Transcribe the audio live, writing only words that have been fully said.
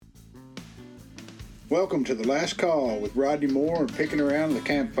Welcome to the last call with Rodney Moore and Picking Around the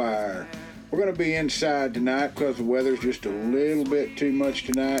Campfire. We're going to be inside tonight because the weather's just a little bit too much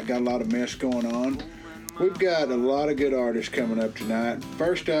tonight. Got a lot of mist going on. We've got a lot of good artists coming up tonight.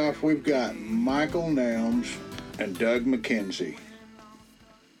 First off, we've got Michael Nelms and Doug McKenzie.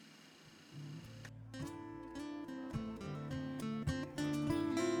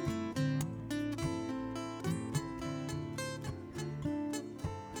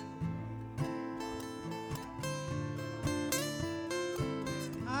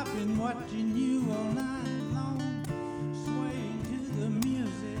 I've been watching you all night long, swaying to the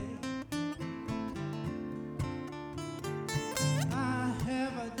music. I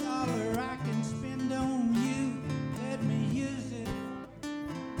have $1 I can spend on you, let me use it.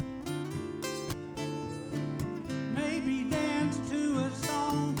 Maybe dance to a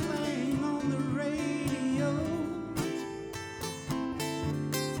song playing on the radio.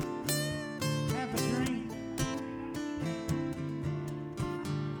 Have a drink,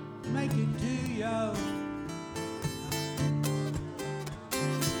 make it to you.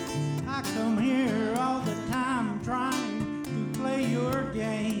 I come here all the time trying to play your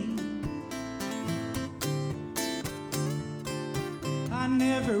game. I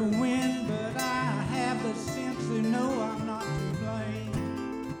never win, but I have the sense to know I'm not to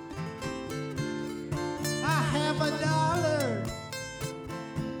blame. I have $1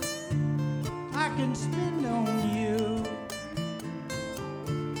 I can spend on you.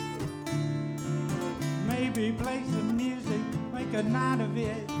 Maybe play some music, make a night of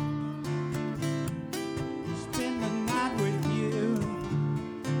it. Spend the night with you.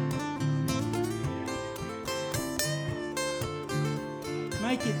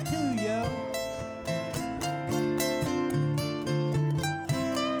 Make it to you.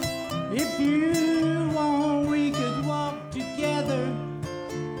 If you want, we could walk together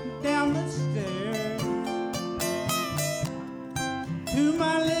down the stairs to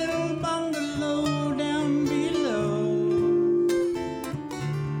my little bungalow down below.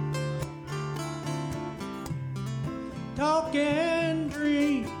 Talk and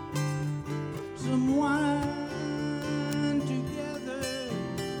drink some wine together.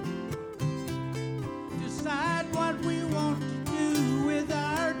 Decide what we want to do with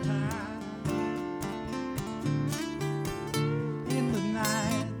our time in the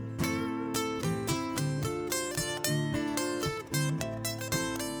night.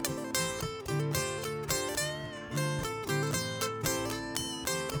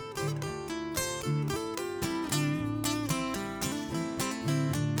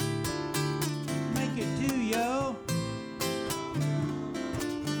 Make it to you.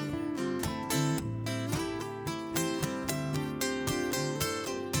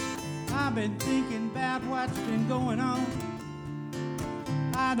 I've been thinking about what's been going on.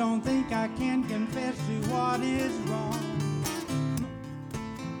 I don't think I can confess to what is wrong.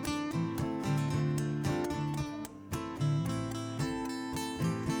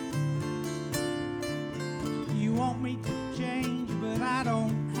 You want me to change, but I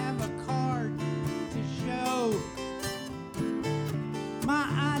don't have a card to show my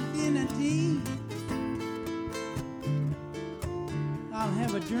identity. I'll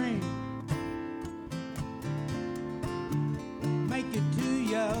have a drink, make it to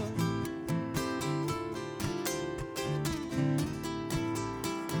you.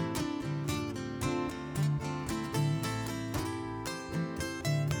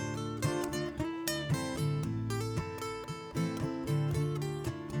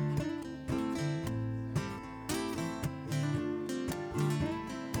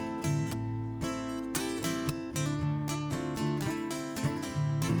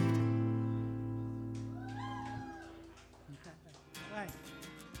 Thanks.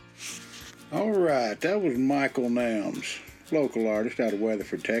 All right, that was Michael Nelms, local artist out of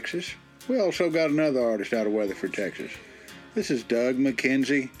Weatherford, Texas. We also got another artist out of Weatherford, Texas. This is Doug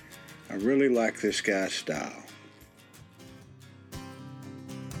McKenzie. I really like this guy's style.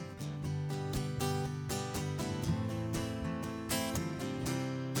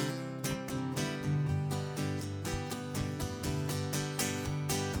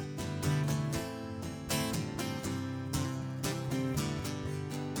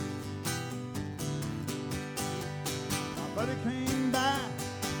 But he came back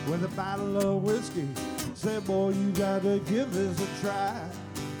with a bottle of whiskey. Said, boy, you gotta give this a try.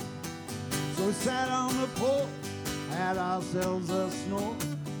 So we sat on the porch, had ourselves a snort,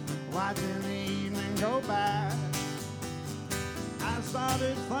 watching the evening go by. I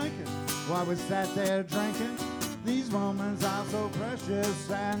started thinking while we sat there drinking, these moments are so precious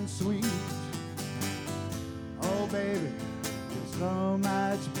and sweet. Oh, baby, you're so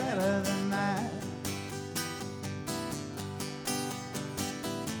much better than that.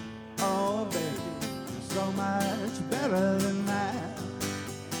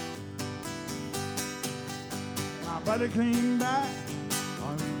 buddy came back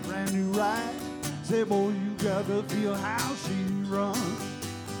on a brand new ride. Said, boy, you got to feel how she runs.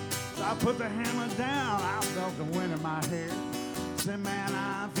 So I put the hammer down, I felt the wind in my hair. Said, man,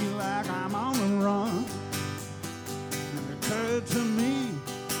 I feel like I'm on the run. And it occurred to me,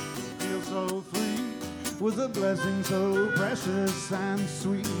 feel so free, was a blessing so precious and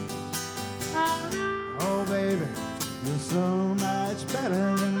sweet. Oh, baby, you're so much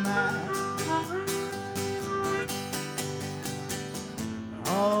better than that.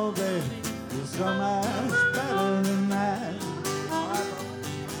 Oh, baby, you're so much better than that.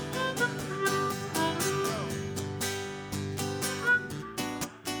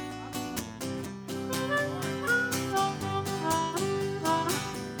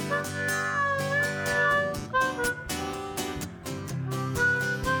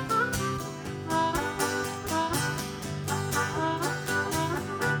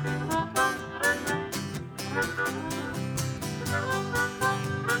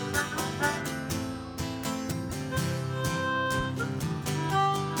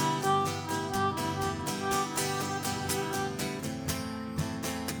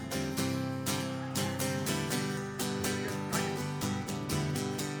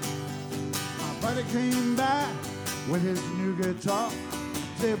 Buddy came back with his new guitar.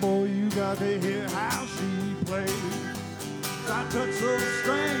 Said, boy, you got to hear how she plays. So I took some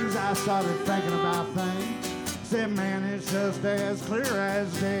strings, I started thinking about things. Said, man, it's just as clear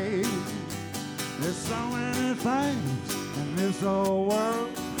as day. There's so many things in this old world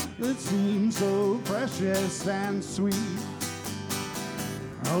that seem so precious and sweet.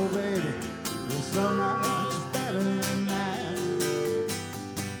 Oh, baby, there's so much better than that.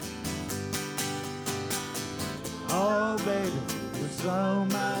 Oh, baby, you're so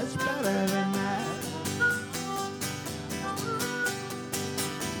much better than that.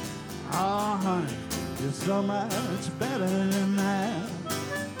 Oh, honey, you're so much better than that.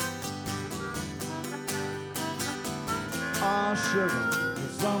 Oh, sugar,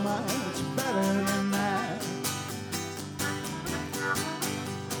 you're so much better than that.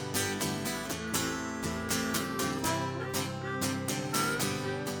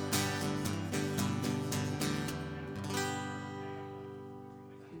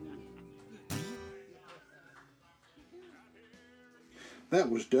 That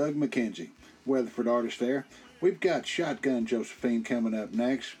was Doug McKenzie, Weatherford artist there. We've got Shotgun Josephine coming up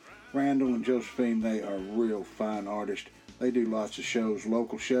next. Randall and Josephine, they are real fine artists. They do lots of shows,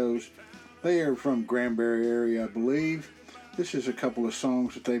 local shows. They are from Granbury area, I believe. This is a couple of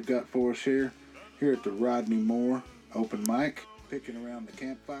songs that they've got for us here at the Rodney Moore open mic, picking around the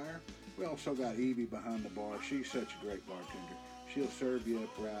campfire. We also got Evie behind the bar. She's such a great bartender. She'll serve you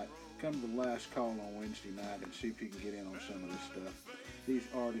up right. Come to the last call on Wednesday night and see if you can get in on some of this stuff. These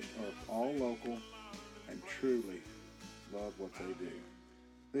artists are all local and truly love what they do.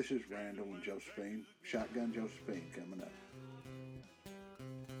 This is Randall and Josephine, Shotgun Josephine, coming up.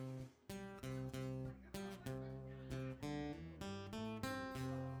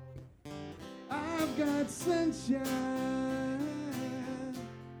 I've got sunshine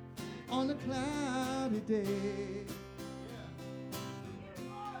on a cloudy day.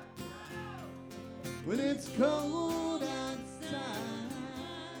 When it's cold outside,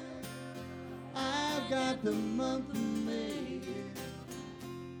 I've got the month of May.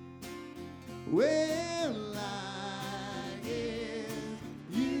 Well, I guess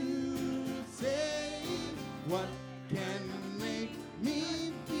you say, what can make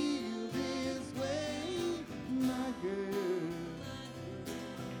me feel this way, my girl?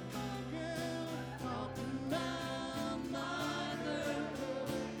 Girl, talking about my girl.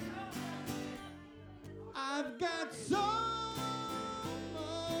 I've got so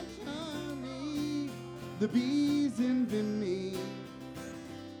much honey, the bees envy me.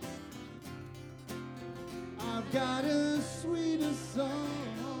 I've got a sweeter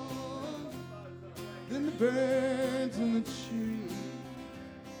song than the birds in the tree.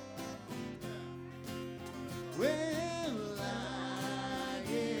 Well, I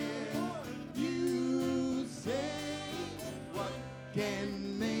guess you say, what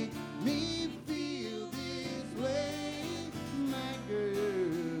can make me feel this way, my girl?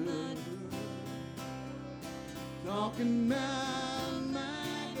 Talking about my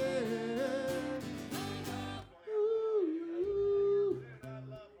girl. Ooh.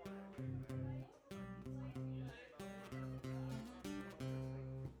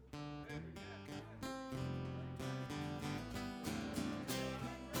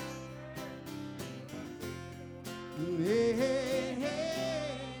 Hey, hey,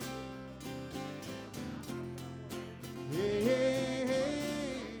 hey. Hey, hey, hey.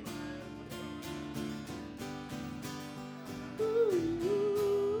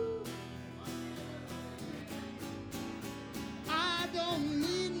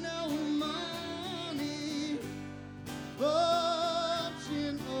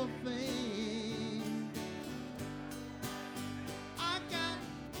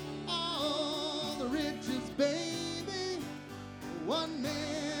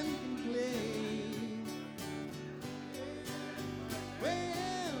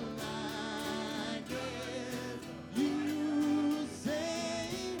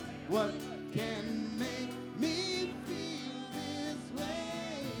 What can make me feel this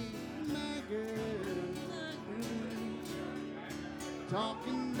way, my girl?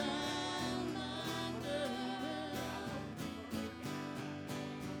 Talking down my girl.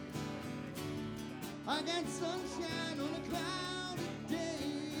 I got sunshine on a cloudy day.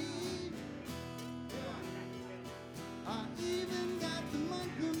 I even got the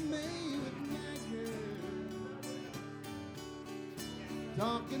month of May with my girl.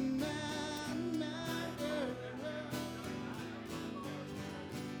 Talking down my girl.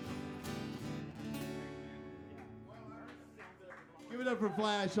 Give it up for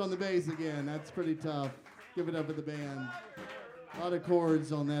Flash on the bass again. That's pretty tough. Give it up for the band. A lot of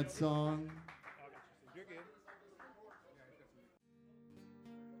chords on that song.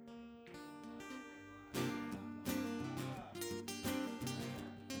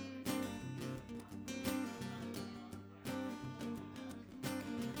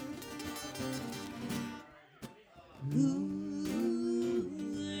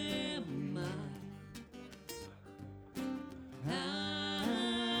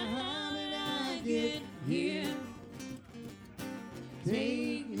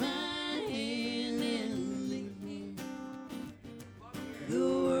 Take my hand and lead me. The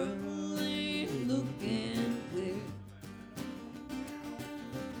world ain't looking clear.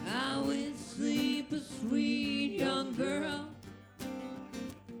 I went sleep a sweet young girl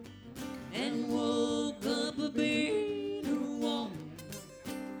and woke up a bitter woman.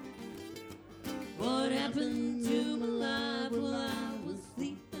 What happened to my life while I was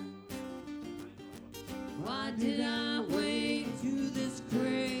sleeping? Why did I wake to this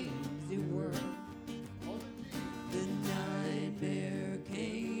crazy world? The nightmare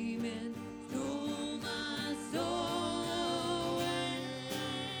came and stole my soul away.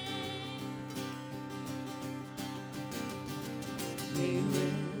 May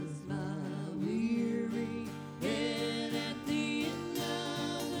rest my weary head at the end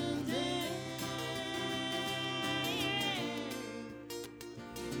of the day.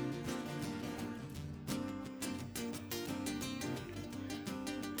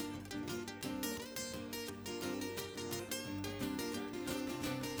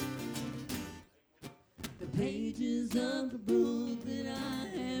 The pages of the book that I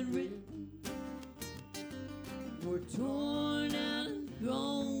had written were torn out and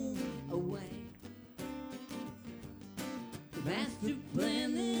thrown away. The master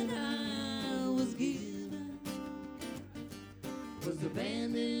plan that I was given was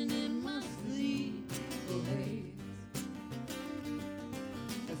abandoned in my sleepless haze.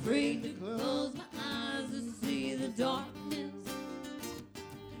 Afraid to close my eyes and see the darkness.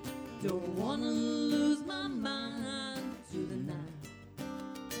 Don't wanna lose my mind to the night.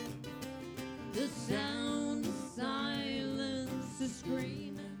 The sound of silence is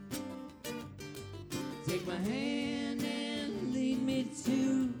screaming. Take my hand and lead me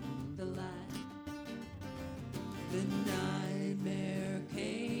to the light. The nightmare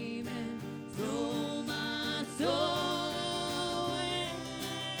came and stole my soul away.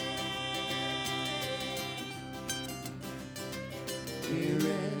 Here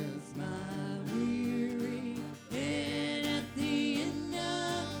rests my weary head at the end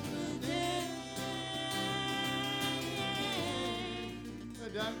of the day.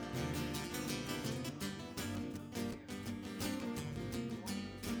 Good, Doug.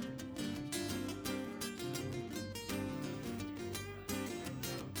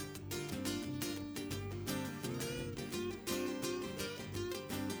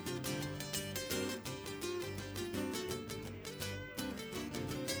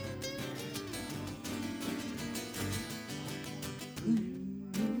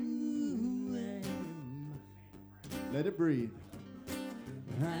 Let it breathe.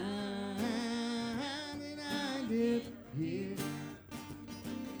 How did I get here?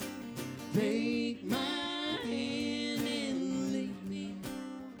 Take my hand and lead me.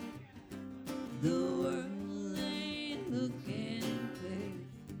 The world ain't looking clear.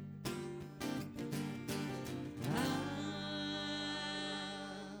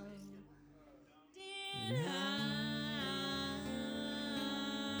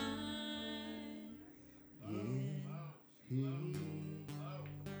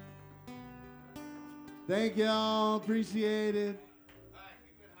 Thank y'all. Appreciate it.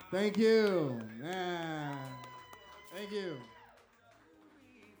 Thank you. Yeah. Thank you.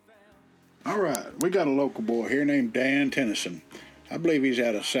 All right, we got a local boy here named Dan Tennyson. I believe he's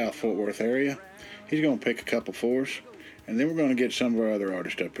out of South Fort Worth area. He's going to pick a couple for us, and then we're going to get some of our other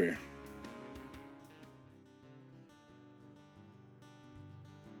artists up here.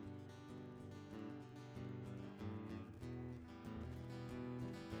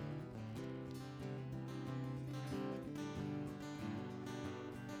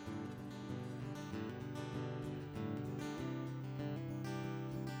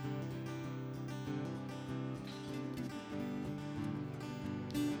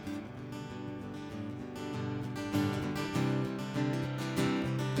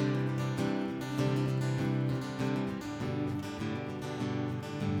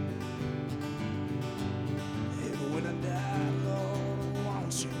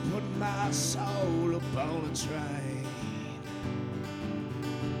 my soul upon a train.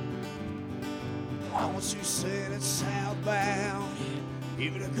 Once you said it's southbound,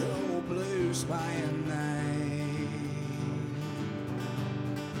 give it a cold blue Spain name.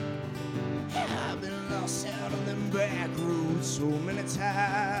 I've been lost out on them back roads so many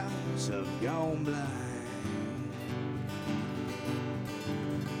times, I've gone blind.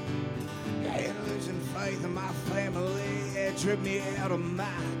 And losing faith in my family had tripped me out of my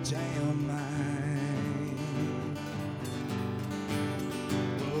damn mind.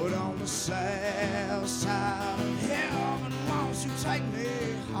 But on the south side of heaven, won't you take me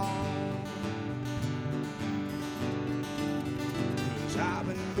home? 'Cause I've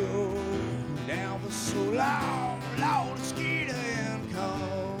been going down for so long, Lord, it's getting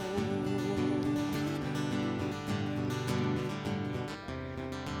cold.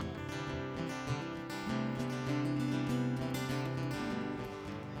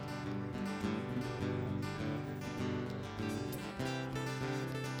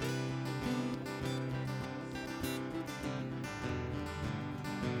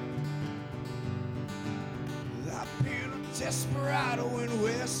 I've been a desperado in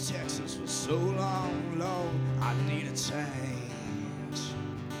West Texas for so long, Lord, I need a change.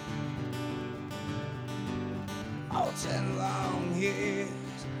 Oh, 10 long years,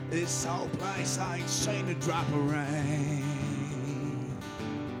 this whole place ain't seen a drop of rain.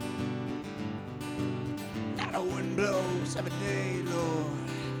 Now the wind blows every day, Lord,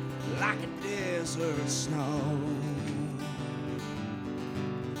 like a desert snow.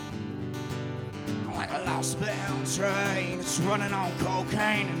 Like a lost bound train, it's running on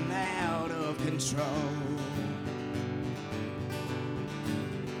cocaine and out of control.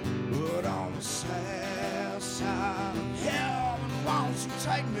 But on the south side of heaven, won't you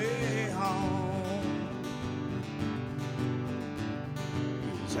take me home?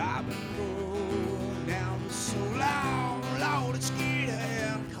 'Cause I've been going down for so long, Lord, it's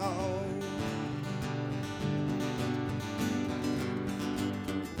getting cold.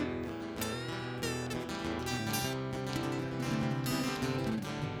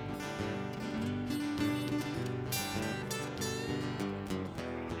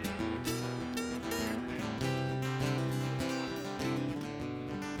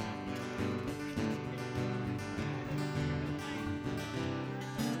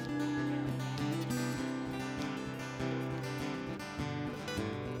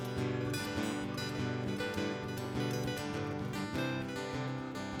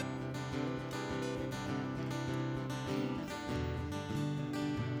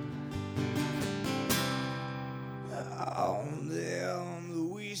 On them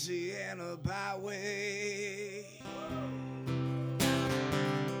Louisiana byway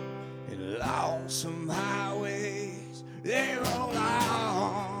and lonesome highways, they roll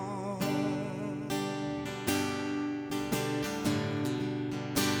on.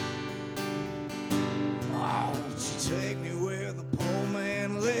 Won't you take me where the poor man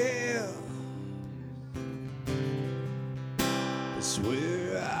lives? It's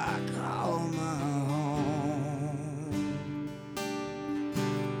where I call my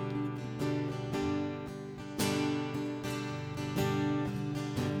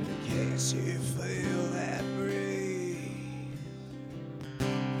Can't you feel that breeze?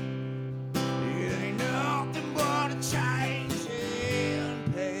 It ain't nothing but a change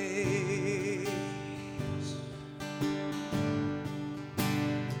in pace.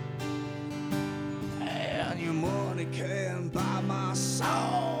 And your money can't buy my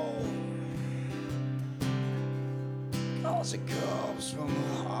soul, 'cause it comes from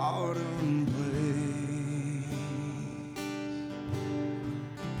a hardened place.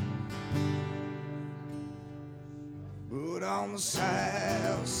 But on the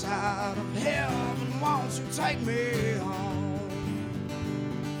south side of heaven, won't you take me home?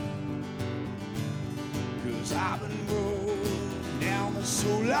 'Cause I've been going down for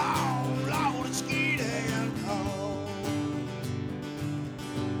so long, Lord, it's getting cold.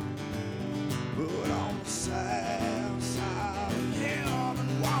 But on the south side of heaven,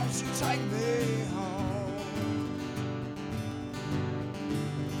 won't you take me home?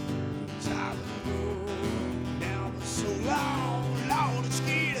 'Cause I've been going down for so long, Lord, it's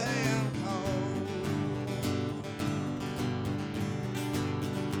getting cold.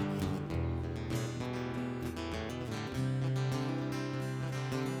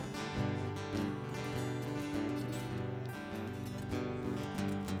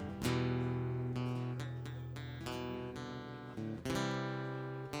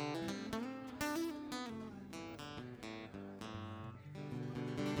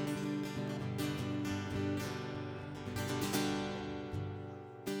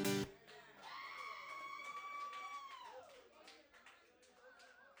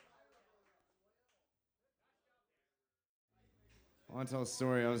 I want to tell a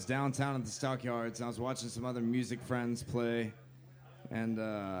story. I was downtown at the Stockyards, and I was watching some other music friends play. And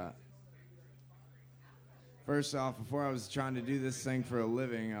first off, before I was trying to do this thing for a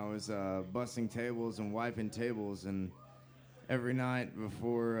living, I was busting tables and wiping tables. And every night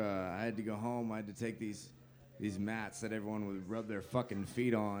before I had to go home, I had to take these mats that everyone would rub their fucking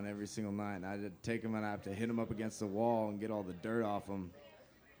feet on every single night. And I had to take them and I have to hit them up against the wall and get all the dirt off them.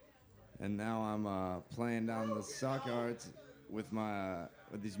 And now I'm playing down the Stockyards with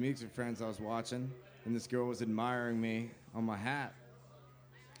these music friends I was watching, and this girl was admiring me on my hat.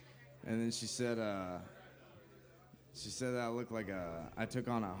 And then she said that I looked like I took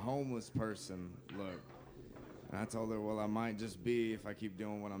on a homeless person look. And I told her, well, I might just be if I keep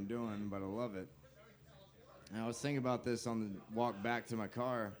doing what I'm doing, but I love it. And I was thinking about this on the walk back to my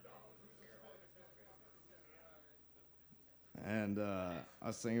car. And I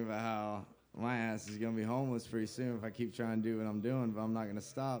was thinking about how my ass is going to be homeless pretty soon if I keep trying to do what I'm doing, but I'm not going to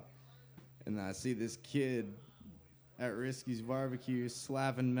stop. And I see this kid at Risky's Barbecue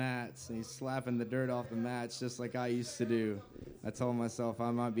slapping mats, and he's slapping the dirt off the mats just like I used to do. I told myself I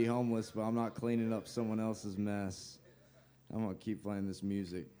might be homeless, but I'm not cleaning up someone else's mess. I'm going to keep playing this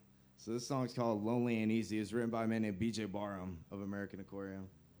music. So this song's called Lonely Ain't Easy. It's written by a man named B.J. Barham of American Aquarium.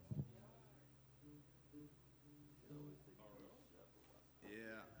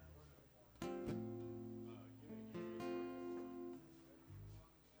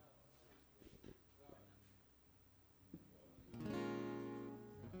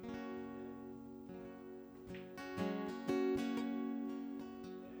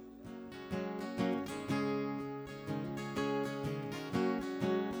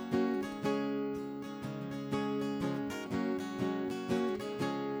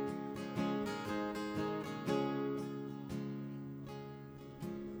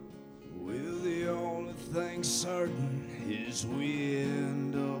 Thing certain is we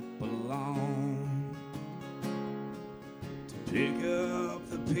end up alone to pick up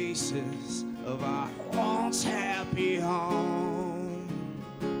the pieces of our once happy home.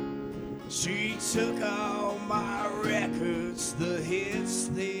 She took all my records, the hits,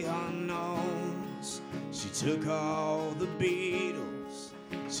 the unknowns. She took all the Beatles,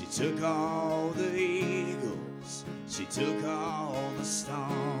 she took all the Eagles, she took all the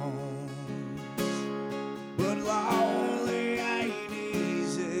Stones. But lonely ain't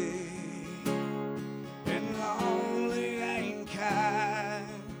easy, and lonely ain't kind,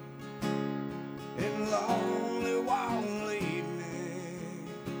 and lonely won't leave me.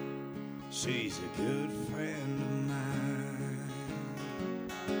 She's a good friend of mine.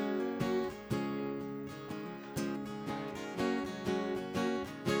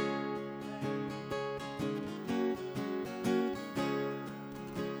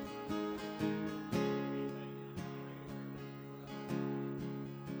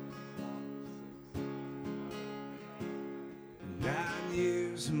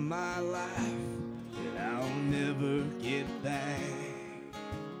 Years of my life that I'll never get back.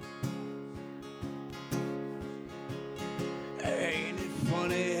 Ain't it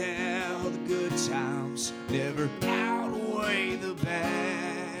funny how the good times never outweigh the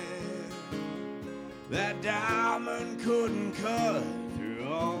bad? That diamond couldn't cut through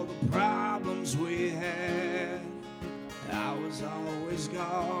all the problems we had. I was always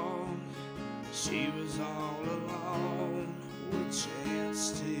gone, she was all alone. What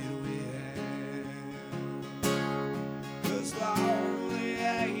chance did we have? 'Cause lonely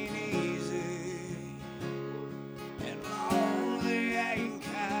ain't easy, and lonely ain't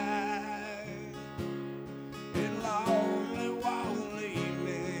kind, and lonely won't leave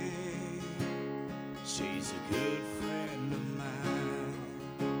me. She's a good friend of mine.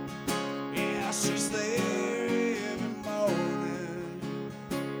 Yeah, she's there every morning.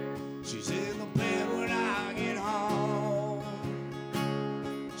 She's in the bed when I get home.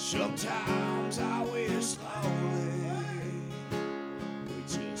 Sometimes I wish lonely would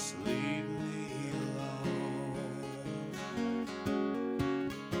just leave me alone.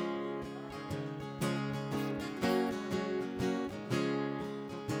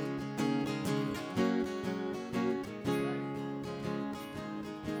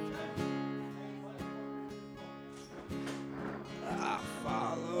 I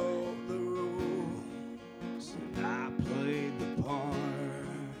followed the rules and I played the part.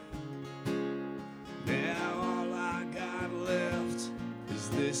 Now all I got left is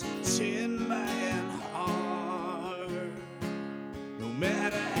this tin-man heart. No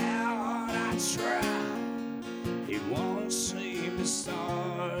matter how hard I try, it won't seem to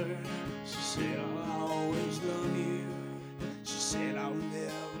start. She said, I'll always love you. She said, I'll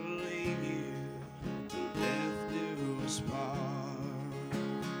never leave you till death do us part.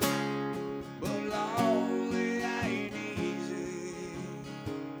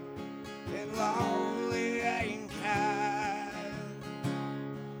 lonely ain't kind,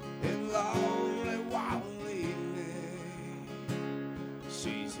 and lonely won't leave me.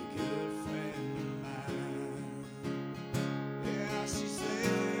 She's a good friend of mine. Yeah, she's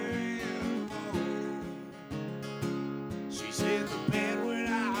there in the morning. She's in the bed when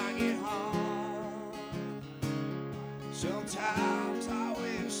I get home. Sometimes I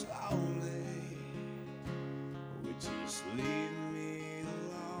wish lonely would just leave me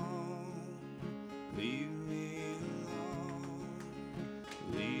alone. Leave me alone.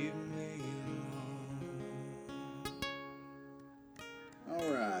 Leave me alone. All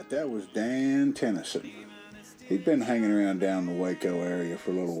right, that was Dan Tennyson. He'd been hanging around down the Waco area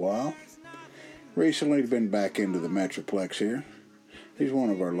for a little while. Recently, he's been back into the Metroplex here. He's one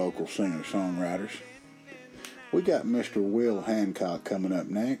of our local singer-songwriters. We got Mr. Will Hancock coming up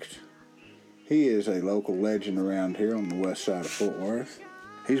next. He is a local legend around here on the west side of Fort Worth.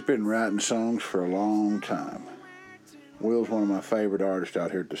 He's been writing songs for a long time. Will's one of my favorite artists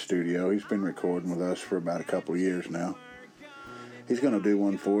out here at the studio. He's been recording with us for about a couple of years now. He's going to do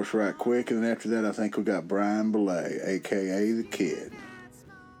one for us right quick, and then after that I think we got Brian Belay, a.k.a. The Kid.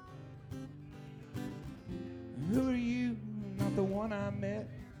 Who are you? Not the one I met.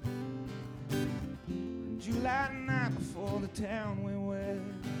 July night before the town went wet.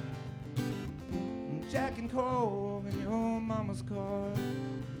 Jack and Cole in your mama's car,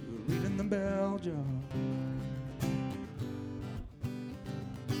 reading the bell jar.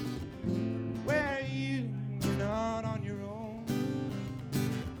 Where are you? You're not on your own.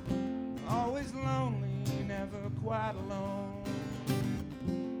 Always lonely, never quite alone.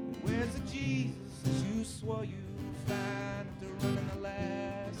 Where's the Jesus you swore you'd find after running the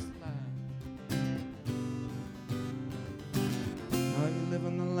last line? Are you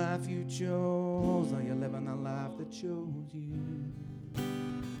living the life you chose? Are you living the life that chose you?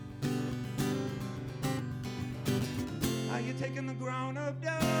 Are you taking the grown-up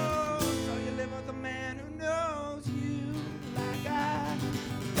dose? Are you living with a man who knows you like I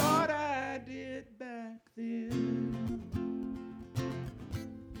thought I did back then?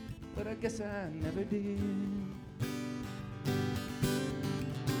 But I guess I never did.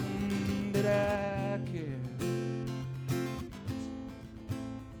 Did I care?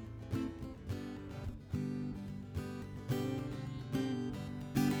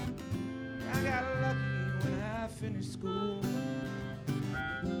 I got lucky when I finished school.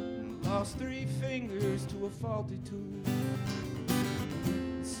 Lost 3 fingers to a faulty tool.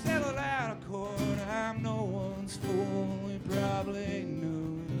 Settled out of court, I'm no one's fool. You probably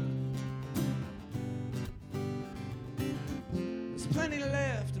knew. There's plenty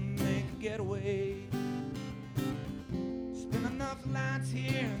left to make a getaway. Spend enough nights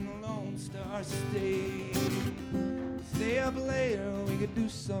here in the Lone Star State. Stay up later, we could do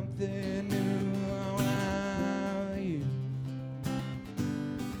something new. How are you?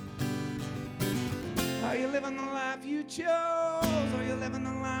 Are you living the life you chose? Are you living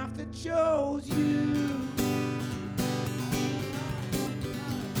the life that chose you?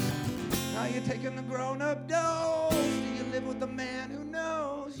 Are you taking the grown-up dose? Do you live with the man who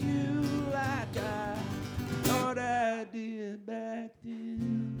knows you like I thought I did back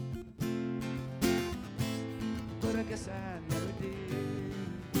then? But I guess I never did.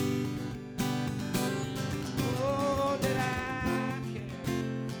 Oh, did I care?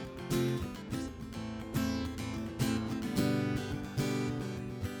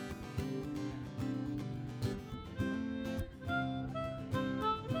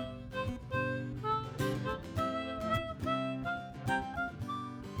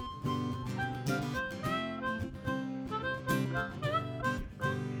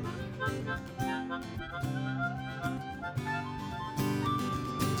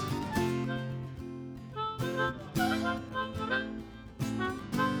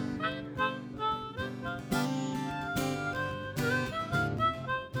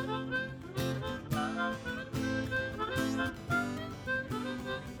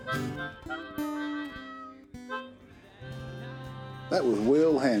 That was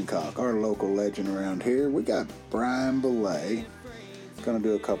Will Hancock, our local legend around here. We got Brian Belay going to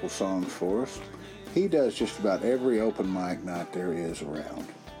do a couple songs for us. He does just about every open mic night there is around.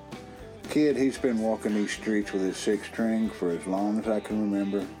 Kid, he's been walking these streets with his 6-string for as long as I can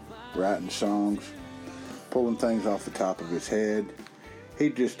remember, writing songs, pulling things off the top of his head. He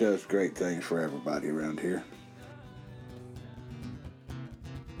just does great things for everybody around here.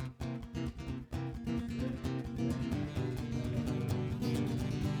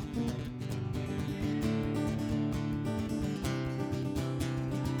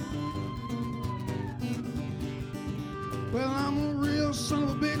 Well, I'm a real son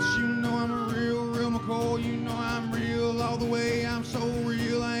of a bitch, you know I'm a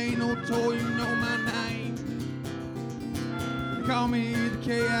toy, you know my name. They call me the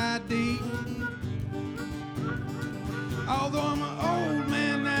KID. Although I'm an old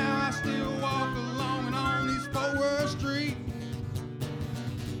man now, I still walk along and on these four-word streets.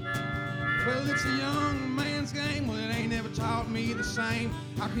 Well, it's a young man's game, well, it ain't never taught me the same.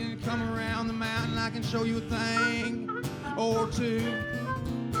 I can come around the mountain, I can show you a thing or two.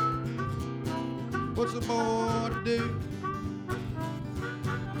 What's a boy to do?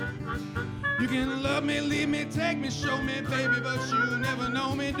 You can love me, leave me, take me, show me, baby, but you never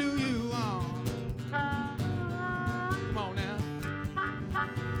know me, do you? Come on now.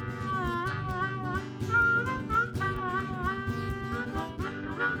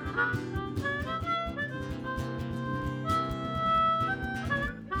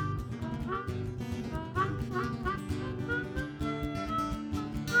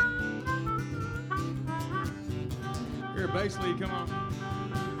 Here, bass lead, come on.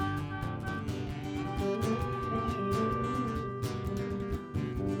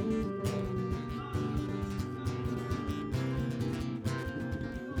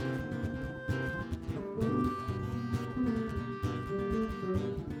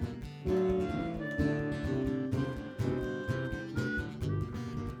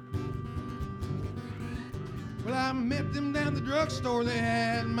 Well, I met them down the drugstore, they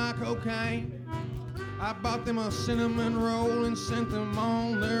had my cocaine. I bought them a cinnamon roll and sent them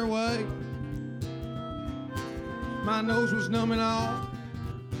on their way. My nose was numb and all,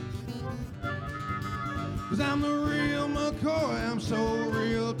 'cause I'm the real McCoy, I'm so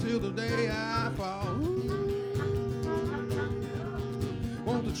real till the day I fall.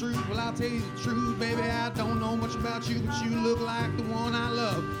 Want the truth? Well, I'll tell you the truth, baby, I don't know much about you, but you look like the one I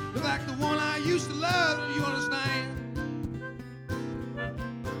love. Look like the one I used to love, you understand?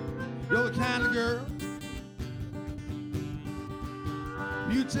 You're the kind of girl,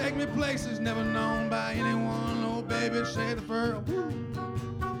 you take me places never known by anyone. Oh, baby, say the fur.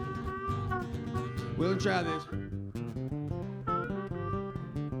 We'll try this.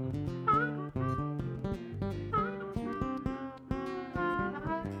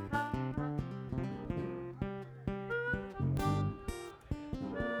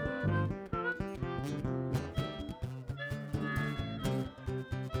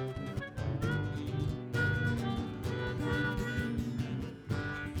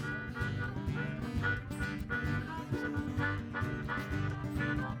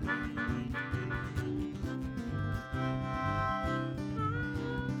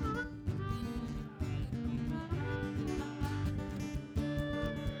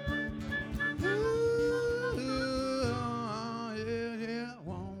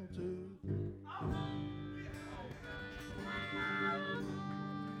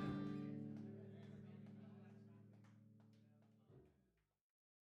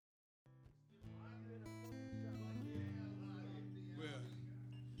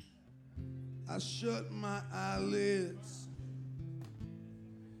 I shut my eyelids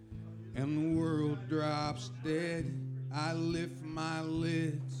and the world drops dead. I lift my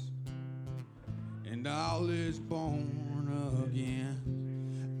lids and all is born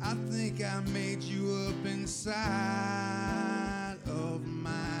again. I think I made you up inside of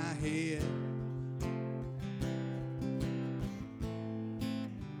my head.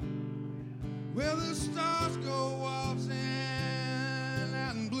 Well, the stars go waltzing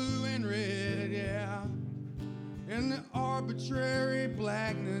out in blue and red, yeah, and the arbitrary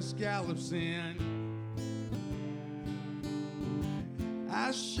blackness gallops in.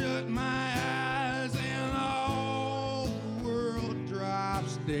 I shut my eyes and all the world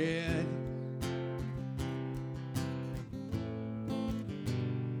drops dead.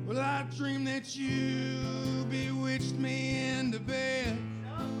 Well, I dreamed that you bewitched me into bed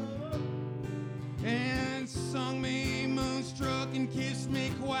and sung me moonstruck and kissed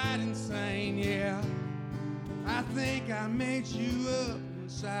me quite insane, yeah. I think I made you up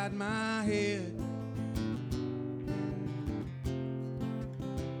inside my head.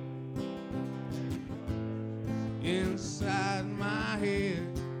 Inside my head.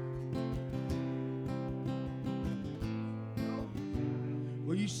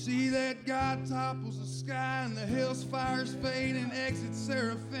 Well, you see that God topples the sky and the hell's fires fade and exits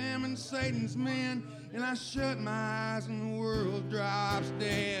Seraphim and Satan's men, and I shut my eyes and the world drops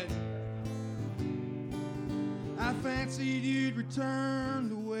dead. I fancied you'd return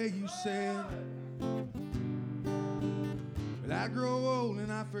the way you said, but I grow old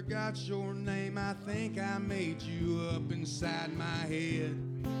and I forgot your name. I think I made you up inside my head.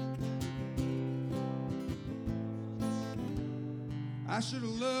 I should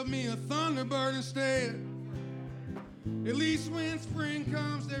have loved me a Thunderbird instead. At least when spring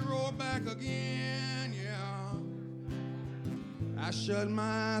comes, they roll back again, yeah. I shut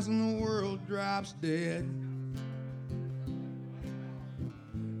my eyes and the world drops dead.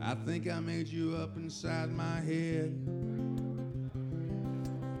 I think I made you up inside my head.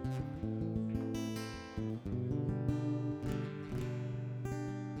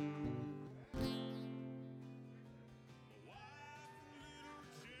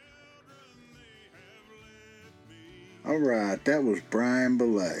 All right, that was Brian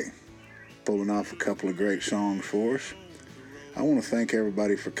Belay pulling off a couple of great songs for us. I want to thank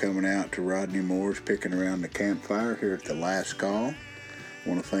everybody for coming out to Rodney Moore's Picking Around the Campfire here at the Last Call. I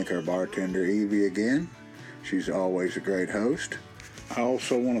want to thank our bartender Evie again. She's always a great host. I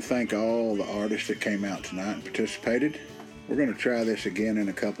also want to thank all the artists that came out tonight and participated. We're going to try this again in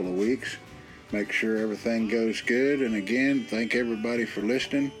a couple of weeks. Make sure everything goes good. And again, thank everybody for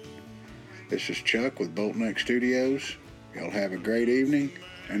listening. This is Chuck with Bottleneck Studios. Y'all have a great evening.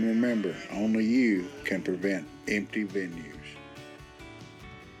 And remember, only you can prevent empty venues.